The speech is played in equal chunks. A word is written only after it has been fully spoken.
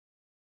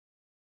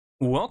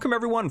Welcome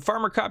everyone,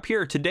 Farmer Cop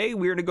here. Today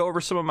we're going to go over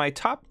some of my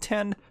top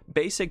 10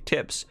 basic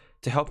tips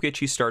to help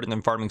get you started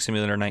in Farming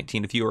Simulator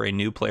 19 if you are a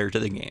new player to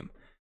the game.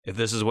 If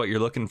this is what you're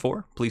looking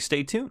for, please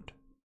stay tuned.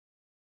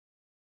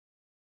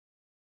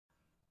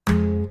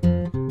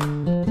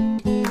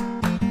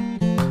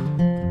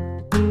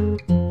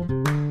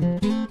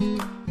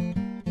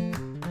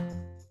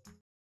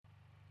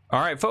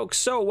 Alright folks,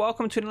 so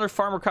welcome to another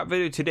Farmer Cop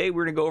video. Today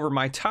we're going to go over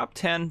my top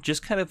 10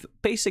 just kind of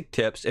basic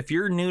tips. If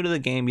you're new to the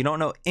game, you don't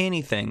know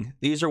anything,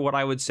 these are what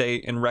I would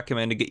say and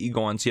recommend to get you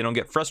going so you don't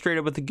get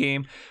frustrated with the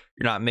game,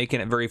 you're not making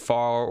it very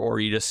far, or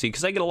you just see,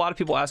 because I get a lot of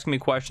people asking me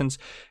questions,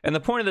 and the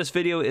point of this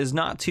video is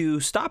not to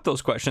stop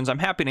those questions. I'm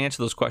happy to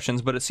answer those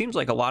questions, but it seems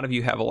like a lot of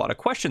you have a lot of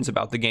questions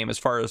about the game as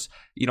far as,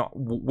 you know,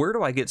 where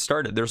do I get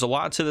started? There's a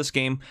lot to this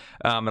game,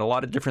 and a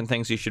lot of different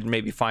things you should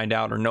maybe find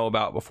out or know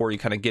about before you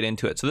kind of get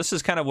into it. So this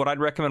is kind of what I'd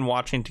recommend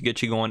watching to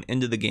get you going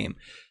into the game.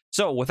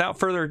 So without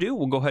further ado,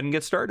 we'll go ahead and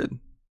get started.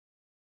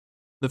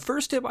 The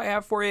first tip I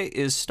have for you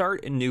is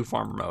start in new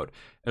farmer mode.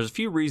 There's a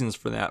few reasons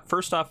for that.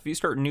 First off, if you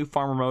start in new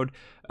farmer mode,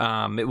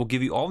 it will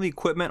give you all the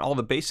equipment, all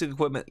the basic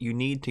equipment you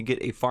need to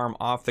get a farm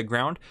off the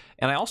ground.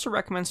 And I also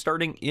recommend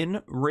starting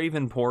in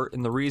Ravenport,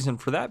 and the reason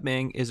for that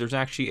being is there's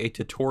actually a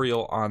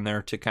tutorial on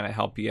there to kind of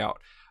help you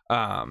out.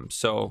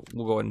 So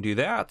we'll go ahead and do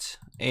that.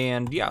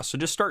 And yeah, so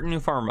just start in new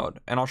farmer mode,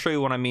 and I'll show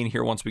you what I mean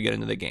here once we get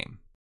into the game.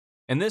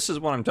 And this is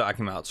what I'm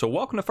talking about. So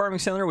welcome to Farming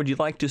Simulator. Would you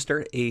like to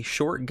start a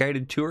short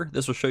guided tour?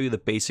 This will show you the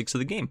basics of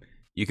the game.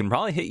 You can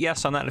probably hit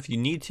yes on that if you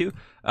need to.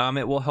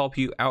 It will help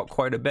you out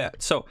quite a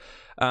bit. So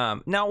now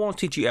it won't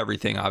teach you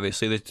everything,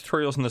 obviously. The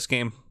tutorials in this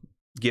game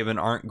given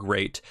aren't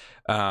great,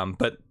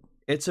 but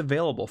it's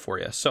available for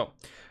you. So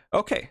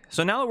okay,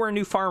 so now that we're in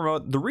new farm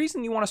mode, the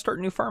reason you want to start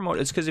new farm mode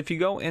is because if you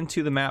go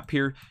into the map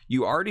here,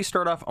 you already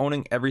start off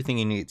owning everything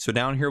you need. So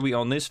down here we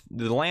own the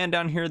land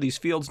down here, these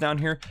fields down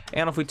here,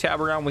 and if we tab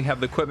around, we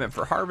have the equipment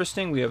for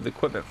harvesting, we have the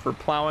equipment for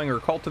plowing or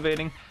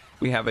cultivating,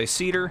 we have a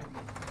seeder,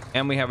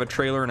 and we have a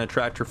trailer and a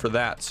tractor for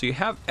that. So you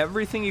have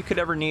everything you could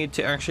ever need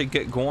to actually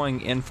get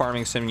going in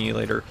Farming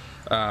Simulator.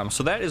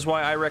 So that is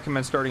why I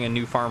recommend starting a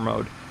new farm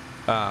mode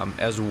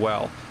as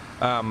well.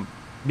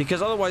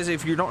 Because otherwise,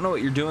 if you don't know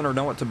what you're doing or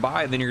know what to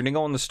buy, then you're going to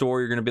go in the store,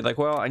 you're going to be like,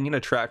 well, I need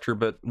a tractor,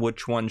 but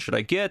which one should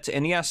I get?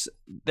 And yes,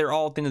 they're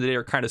all at the end of the day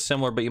are kind of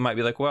similar, but you might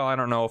be like, well, I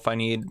don't know if I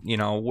need, you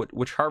know,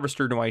 which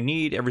harvester do I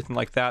need, everything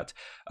like that.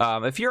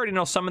 If you already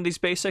know some of these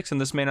basics,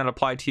 and this may not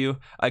apply to you,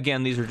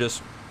 again, these are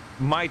just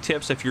my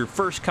tips if you're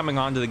first coming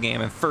onto the game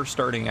and first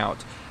starting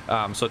out.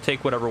 So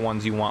take whatever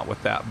ones you want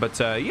with that. But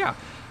yeah.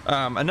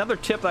 Another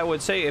tip I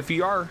would say, if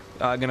you are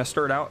going to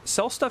start out,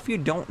 sell stuff you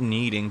don't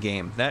need in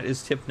game. That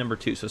is tip number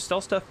 2. So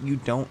sell stuff you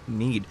don't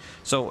need.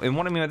 So, and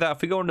what I mean by that,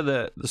 if we go into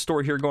the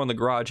store here, go in the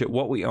garage at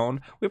what we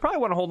own, we probably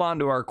want to hold on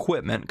to our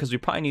equipment because we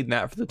probably need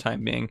that for the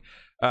time being.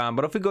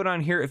 But if we go down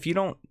here, if you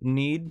don't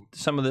need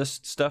some of this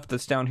stuff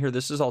that's down here,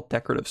 this is all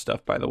decorative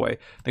stuff, by the way,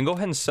 then go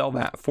ahead and sell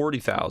that.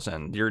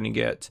 40,000. You're going to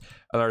get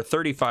another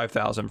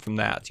 35,000 from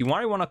that. You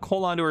might want to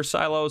hold on to our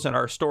silos and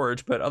our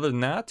storage, but other than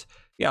that,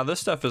 yeah,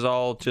 this stuff is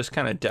all just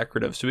kind of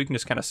decorative, so we can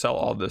just kind of sell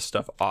all this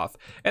stuff off.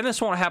 And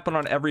this won't happen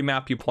on every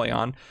map you play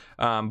on,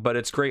 but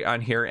it's great on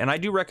here. And I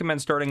do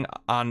recommend starting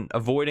on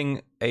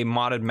avoiding a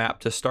modded map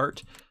to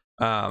start,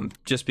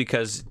 just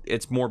because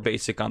it's more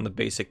basic on the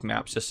basic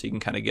maps, just so you can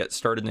kind of get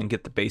started and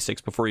get the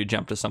basics before you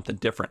jump to something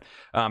different.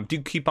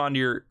 Do keep on to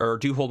your, or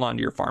do hold on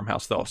to your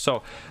farmhouse though.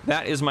 So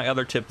that is my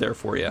other tip there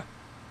for you.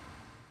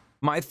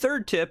 My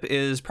third tip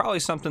is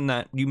probably something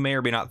that you may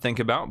or may not think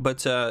about,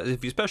 but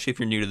especially if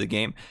you're new to the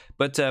game,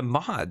 but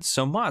mods.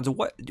 So mods,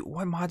 what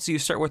mods do you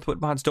start with? What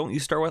mods don't you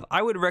start with?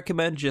 I would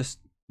recommend just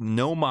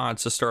no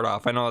mods to start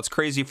off. I know that's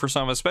crazy for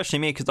some, especially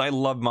me, because I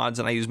love mods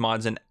and I use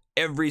mods in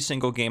every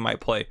single game I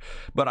play,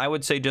 but I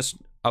would say just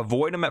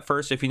avoid them at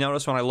first. If you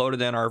notice, when I loaded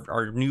in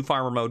our new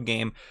farmer mode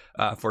game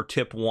for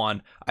tip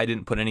 1, I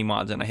didn't put any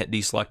mods in. I hit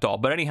deselect all.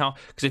 But anyhow,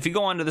 because if you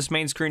go onto this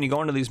main screen, you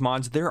go into these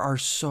mods, there are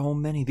so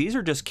many. These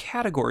are just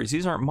categories.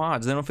 These aren't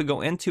mods. Then if we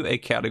go into a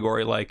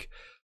category like,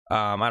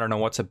 I don't know,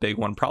 what's a big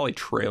one? Probably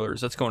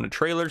trailers. Let's go into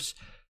trailers.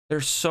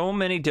 There's so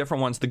many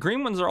different ones. The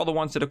green ones are all the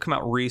ones that have come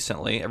out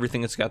recently.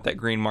 Everything that's got that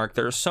green mark.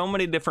 There are so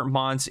many different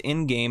mods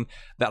in game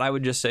that I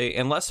would just say,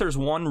 unless there's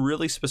one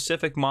really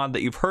specific mod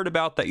that you've heard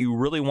about that you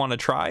really want to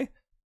try,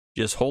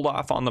 just hold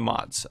off on the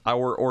mods,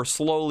 or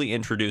slowly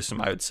introduce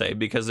them, I would say,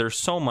 because there's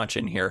so much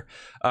in here.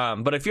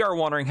 But if you are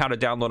wondering how to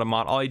download a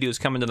mod, all you do is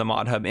come into the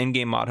mod hub,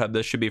 in-game mod hub.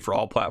 This should be for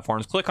all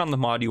platforms. Click on the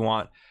mod you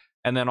want,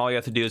 and then all you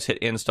have to do is hit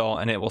install,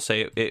 and it will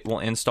say it will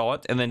install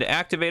it. And then to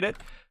activate it,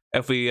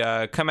 if we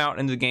come out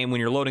into the game,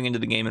 when you're loading into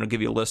the game, it'll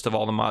give you a list of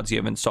all the mods you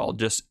have installed.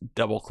 Just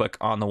double click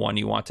on the one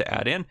you want to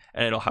add in,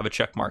 and it'll have a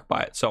check mark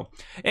by it. So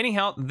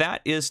anyhow,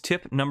 that is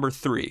tip number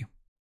 3.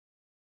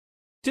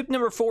 Tip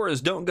number 4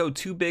 is don't go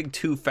too big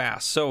too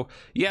fast. So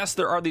yes,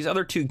 there are these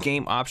other 2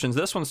 game options.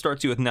 This one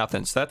starts you with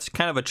nothing, so that's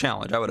kind of a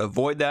challenge. I would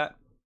avoid that.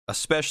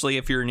 especially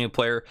if you're a new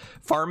player.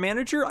 Farm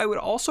Manager, I would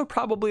also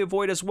probably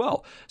avoid as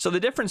well. So the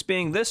difference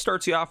being, this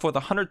starts you off with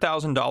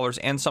 $100,000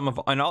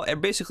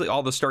 and basically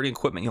all the starting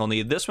equipment you'll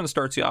need. This one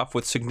starts you off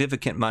with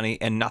significant money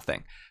and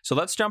nothing. So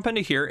let's jump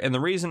into here. And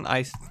the reason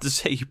I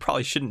say you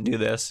probably shouldn't do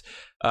this,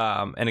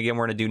 and again,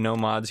 we're going to do no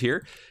mods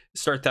here,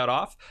 start that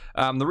off.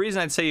 The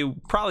reason I'd say you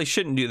probably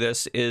shouldn't do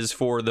this is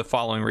for the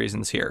following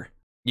reasons here.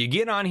 You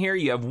get on here,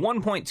 you have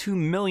 $1.2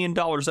 million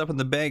up in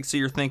the bank, so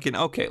you're thinking,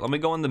 okay, let me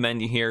go in the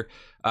menu here.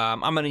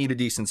 I'm going to need a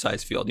decent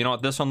sized field. You know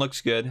what, this one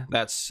looks good.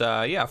 That's,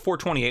 yeah,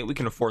 428, we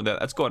can afford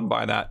that. Let's go ahead and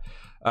buy that.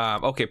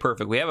 Okay,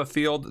 perfect. We have a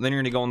field, then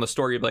you're going to go in the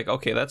store, you're like,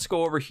 okay, let's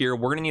go over here.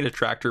 We're going to need a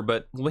tractor,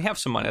 but we have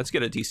some money. Let's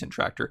get a decent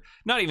tractor.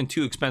 Not even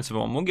too expensive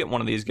one. We'll get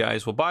one of these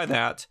guys. We'll buy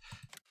that.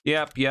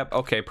 Yep,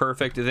 okay,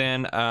 perfect.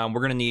 Then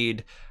we're going to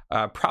need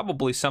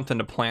probably something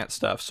to plant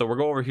stuff. So we'll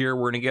go over here,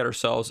 we're going to get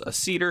ourselves a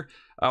seeder.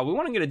 We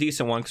want to get a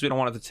decent one because we don't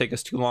want it to take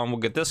us too long. We'll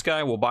get this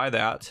guy, we'll buy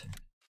that.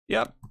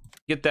 Yep,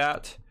 get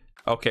that.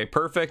 Okay,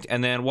 perfect.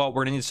 And then, well,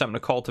 we're going to need something to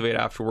cultivate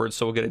afterwards,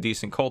 so we'll get a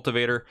decent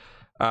cultivator.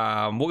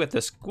 We'll get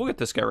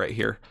this guy right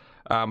here.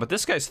 But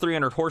this guy's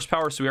 300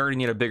 horsepower, so we already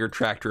need a bigger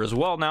tractor as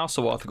well now,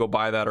 so we'll have to go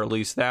buy that or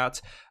lease that.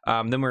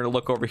 Then we're going to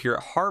look over here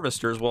at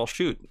harvesters. Well,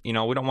 shoot, you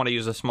know, we don't want to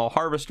use a small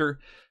harvester.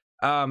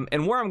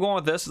 And where I'm going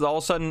with this is all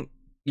of a sudden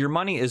your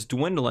money is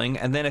dwindling,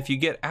 and then if you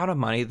get out of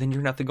money, then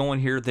you're going to have to go in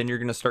here, then you're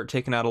going to start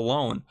taking out a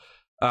loan.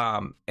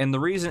 And the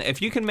reason,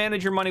 if you can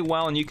manage your money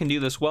well and you can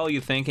do this well,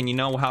 you think, and you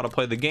know how to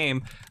play the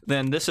game,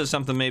 then this is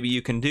something maybe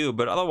you can do.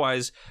 But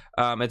otherwise,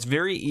 it's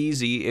very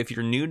easy if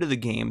you're new to the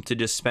game to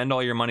just spend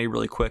all your money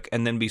really quick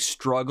and then be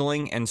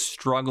struggling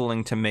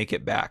to make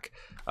it back.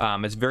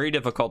 It's very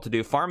difficult to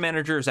do. Farm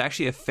Manager is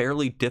actually a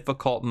fairly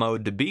difficult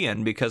mode to be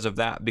in because of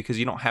that, because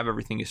you don't have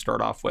everything you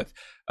start off with.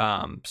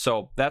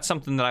 So that's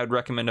something that I would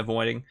recommend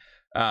avoiding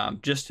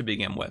just to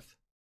begin with.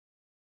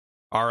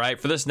 All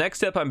right, for this next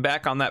step, I'm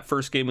back on that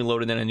first game we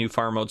loaded in a new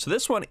farm mode. So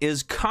this one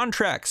is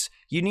contracts.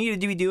 You need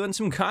to be doing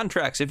some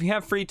contracts. If you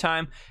have free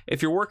time,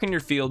 if you're working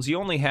your fields, you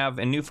only have,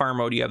 in new farm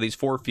mode, you have these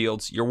 4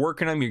 fields. You're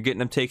working them, you're getting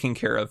them taken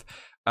care of.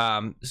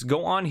 So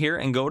go on here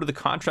and go to the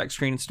contract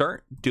screen and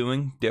start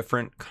doing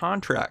different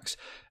contracts.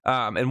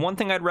 And one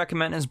thing I'd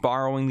recommend is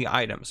borrowing the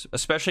items,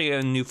 especially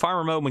in new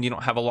farmer mode when you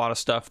don't have a lot of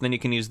stuff, then you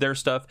can use their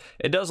stuff.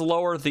 It does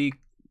lower the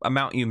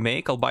amount you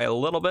make. I'll buy a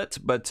little bit,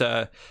 but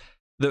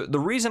the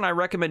reason I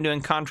recommend doing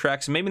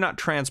contracts, maybe not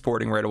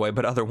transporting right away,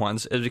 but other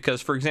ones, is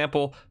because, for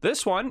example,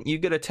 this one, you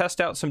get to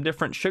test out some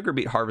different sugar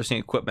beet harvesting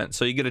equipment.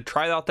 So you get to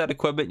try out that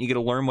equipment, you get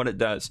to learn what it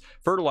does.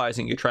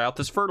 Fertilizing, you try out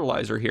this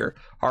fertilizer here.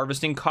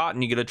 Harvesting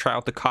cotton, you get to try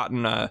out the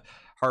cotton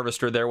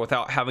harvester there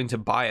without having to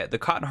buy it. The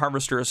cotton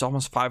harvester is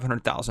almost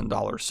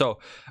 $500,000. So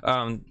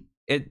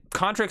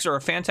contracts are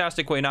a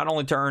fantastic way not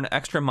only to earn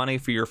extra money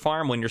for your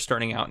farm when you're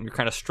starting out and you're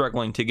kind of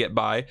struggling to get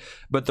by,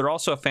 but they're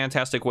also a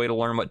fantastic way to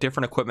learn what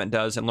different equipment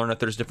does and learn if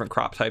there's different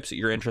crop types that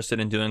you're interested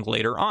in doing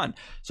later on.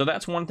 So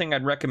that's one thing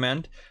I'd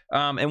recommend.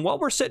 And while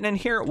we're sitting in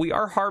here, we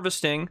are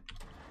harvesting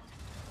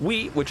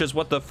wheat, which is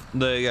what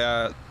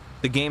the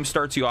game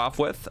starts you off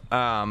with.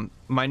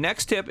 My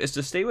next tip is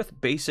to stay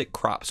with basic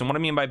crops. And what I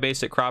mean by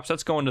basic crops,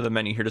 let's go into the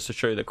menu here just to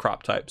show you the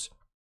crop types.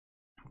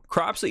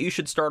 Crops that you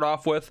should start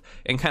off with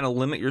and kind of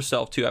limit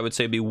yourself to, I would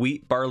say, be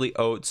wheat, barley,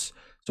 oats.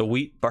 So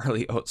wheat,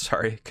 barley, oats,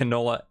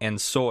 canola,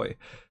 and soy.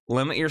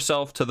 Limit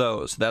yourself to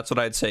those. That's what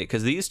I'd say,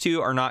 because these two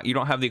are not, you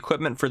don't have the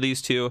equipment for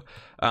these two,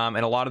 and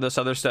a lot of this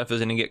other stuff is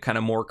going to get kind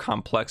of more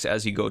complex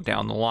as you go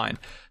down the line.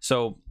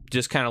 So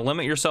just kind of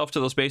limit yourself to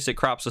those basic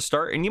crops to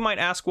start. And you might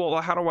ask, well,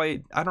 how do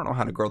I don't know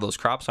how to grow those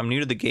crops. I'm new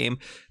to the game.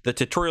 The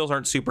tutorials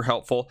aren't super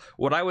helpful.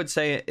 What I would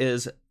say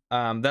is,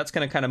 that's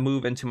going to kind of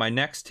move into my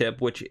next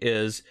tip, which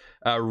is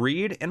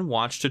read and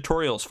watch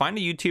tutorials. Find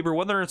a YouTuber,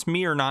 whether it's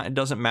me or not, it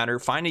doesn't matter.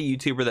 Find a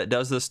YouTuber that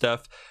does this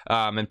stuff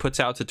and puts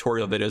out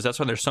tutorial videos. That's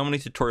why there's so many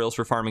tutorials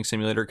for Farming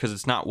Simulator, because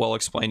it's not well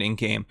explained in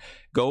game.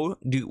 Go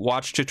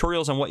watch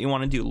tutorials on what you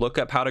want to do. Look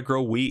up how to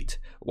grow wheat.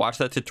 Watch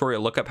that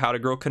tutorial. Look up how to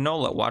grow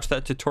canola. Watch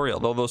that tutorial.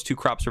 Though those two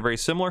crops are very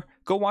similar,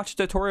 go watch a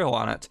tutorial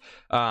on it.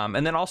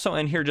 And then also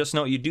in here, just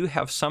note you do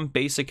have some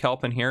basic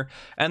help in here.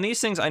 And these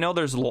things, I know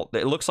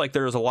it looks like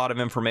there's a lot of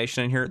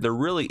information in here. There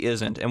really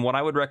isn't. And what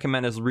I would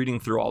recommend is reading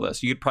through all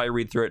this. You could probably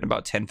read through it in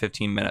about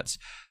 10-15 minutes.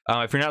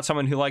 If you're not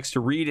someone who likes to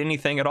read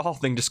anything at all,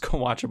 then just go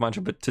watch a bunch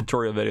of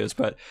tutorial videos.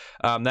 But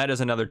that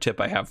is another tip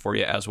I have for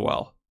you as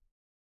well.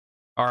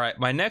 All right,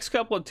 my next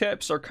couple of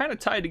tips are kind of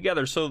tied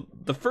together. So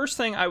the first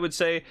thing I would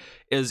say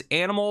is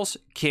animals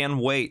can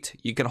wait.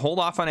 You can hold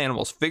off on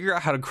animals. Figure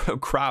out how to grow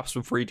crops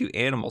before you do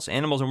animals.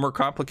 Animals are more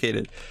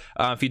complicated.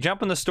 If you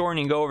jump in the store and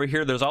you go over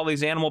here, there's all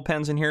these animal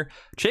pens in here.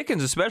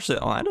 Chickens especially,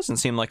 oh, that doesn't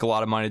seem like a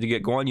lot of money to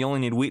get going. You only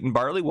need wheat and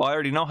barley. Well, I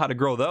already know how to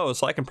grow those,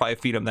 so I can probably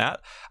feed them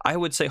that. I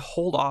would say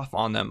hold off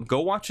on them.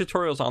 Go watch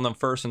tutorials on them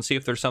first and see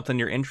if there's something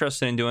you're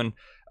interested in doing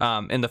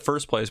in the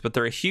first place. But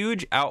they're a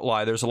huge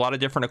outlier. There's a lot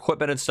of different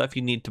equipment and stuff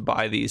you need to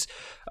buy these.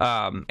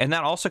 And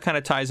that also kind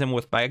of ties in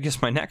with, I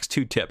guess, my next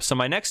two tips. So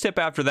my next tip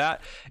after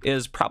that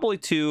is probably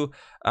to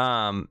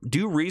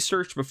do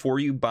research before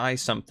you buy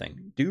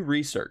something. Do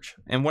research.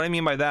 And what I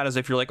mean by that is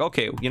if you're like,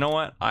 okay, you know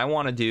what, I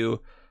want to do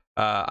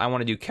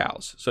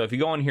cows. So if you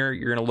go in here,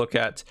 you're going to look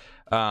at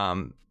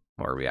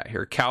where are we at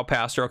here? Cow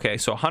pasture. Okay,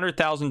 so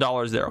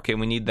 $100,000 there. Okay,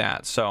 we need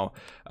that. So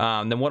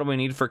then what do we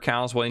need for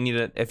cows? Well, you need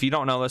it. If you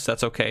don't know this,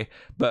 that's okay.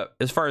 But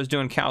as far as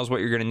doing cows,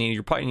 what you're going to need,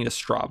 you're probably need a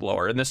straw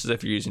blower. And this is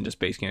if you're using just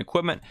basic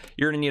equipment.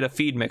 You're going to need a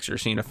feed mixer.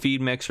 So you need a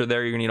feed mixer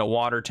there. You're going to need a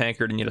water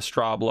tanker to need a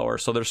straw blower.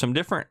 So there's some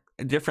different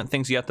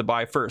things you have to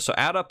buy first. So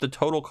add up the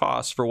total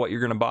cost for what you're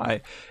going to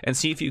buy and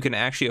see if you can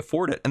actually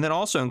afford it. And then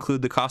also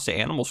include the cost of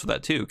animals for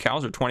that too.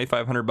 Cows are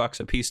 $2,500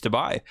 a piece to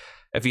buy.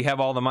 If you have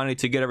all the money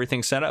to get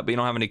everything set up, but you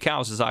don't have any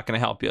cows, it's not going to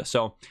help you.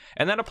 So,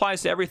 and that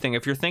applies to everything.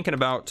 If you're thinking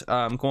about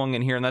going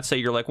in here and let's say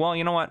you're like, well,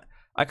 you know what?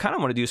 I kind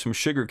of want to do some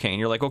sugar cane.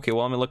 You're like, okay,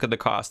 well, let me look at the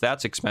cost.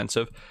 That's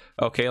expensive.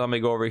 Okay, let me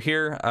go over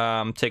here,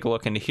 take a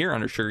look into here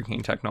under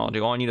sugarcane technology.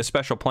 Oh, I need a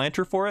special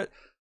planter for it.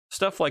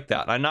 Stuff like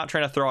that. I'm not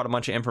trying to throw out a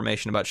bunch of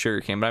information about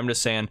sugarcane, but I'm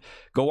just saying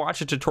go watch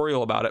a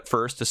tutorial about it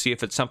first to see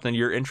if it's something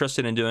you're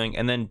interested in doing,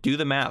 and then do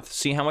the math.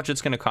 See how much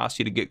it's going to cost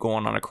you to get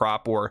going on a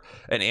crop or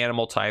an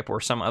animal type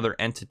or some other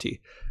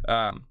entity.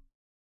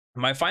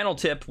 My final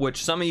tip,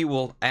 which some of you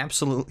will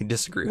absolutely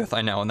disagree with,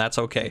 I know, and that's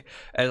okay,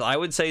 as I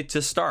would say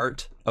to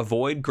start,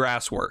 avoid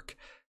grass work.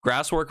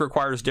 Grass work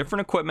requires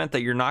different equipment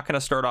that you're not going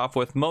to start off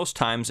with most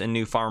times in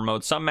new farm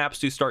mode. Some maps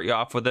do start you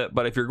off with it,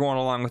 but if you're going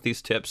along with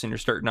these tips and you're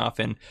starting off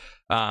in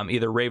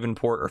either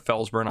Ravenport or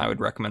Felsburn, I would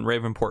recommend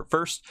Ravenport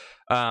first.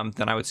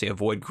 Then I would say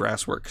avoid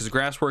grass work, because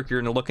grass work,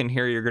 you're going to look in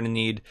here, you're going to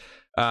need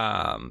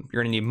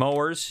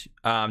mowers,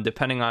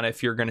 depending on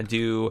if you're going to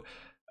do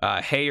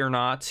hay or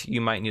not.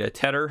 You might need a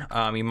tedder,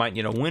 you might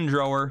need a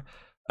windrower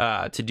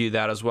to do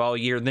that as well.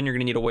 Then you're going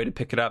to need a way to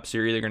pick it up. So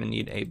you're either going to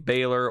need a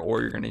baler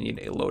or you're going to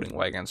need a loading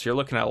wagon. So you're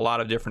looking at a lot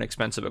of different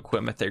expensive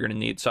equipment that you're going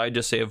to need. So I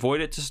just say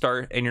avoid it to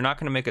start, and you're not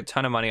going to make a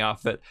ton of money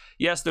off of it.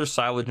 Yes, there's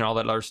silage and all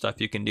that other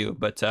stuff you can do,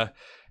 but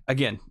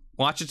again,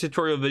 watch a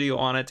tutorial video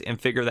on it and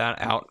figure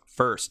that out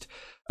first.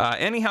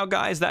 Anyhow,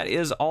 guys, that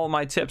is all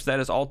my tips. That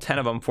is all 10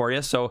 of them for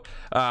you. So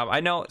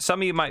I know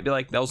some of you might be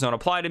like, those don't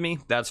apply to me.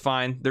 That's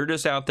fine. They're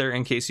just out there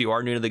in case you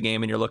are new to the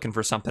game and you're looking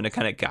for something to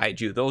kind of guide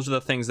you. Those are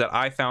the things that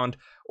I found,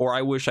 or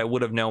I wish I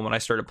would have known when I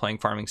started playing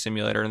Farming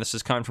Simulator. And this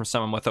is coming from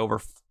someone with over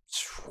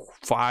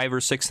 5,000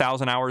 or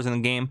 6,000 hours in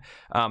the game.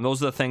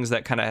 Those are the things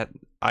that kind of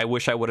I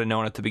wish I would have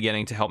known at the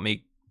beginning to help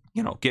me,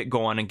 you know, get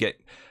going and get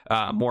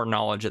more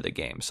knowledge of the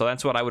game. So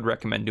that's what I would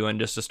recommend doing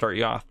just to start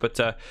you off. But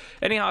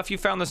anyhow, if you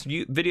found this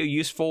video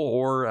useful,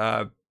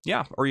 or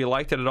or you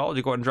liked it at all,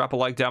 just go ahead and drop a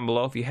like down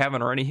below. If you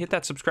haven't already, hit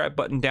that subscribe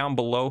button down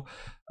below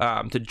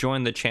to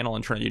join the channel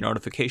and turn on your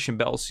notification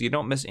bell so you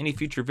don't miss any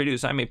future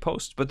videos I may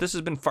post. But this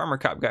has been Farmer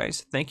Cop,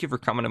 guys. Thank you for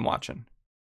coming and watching.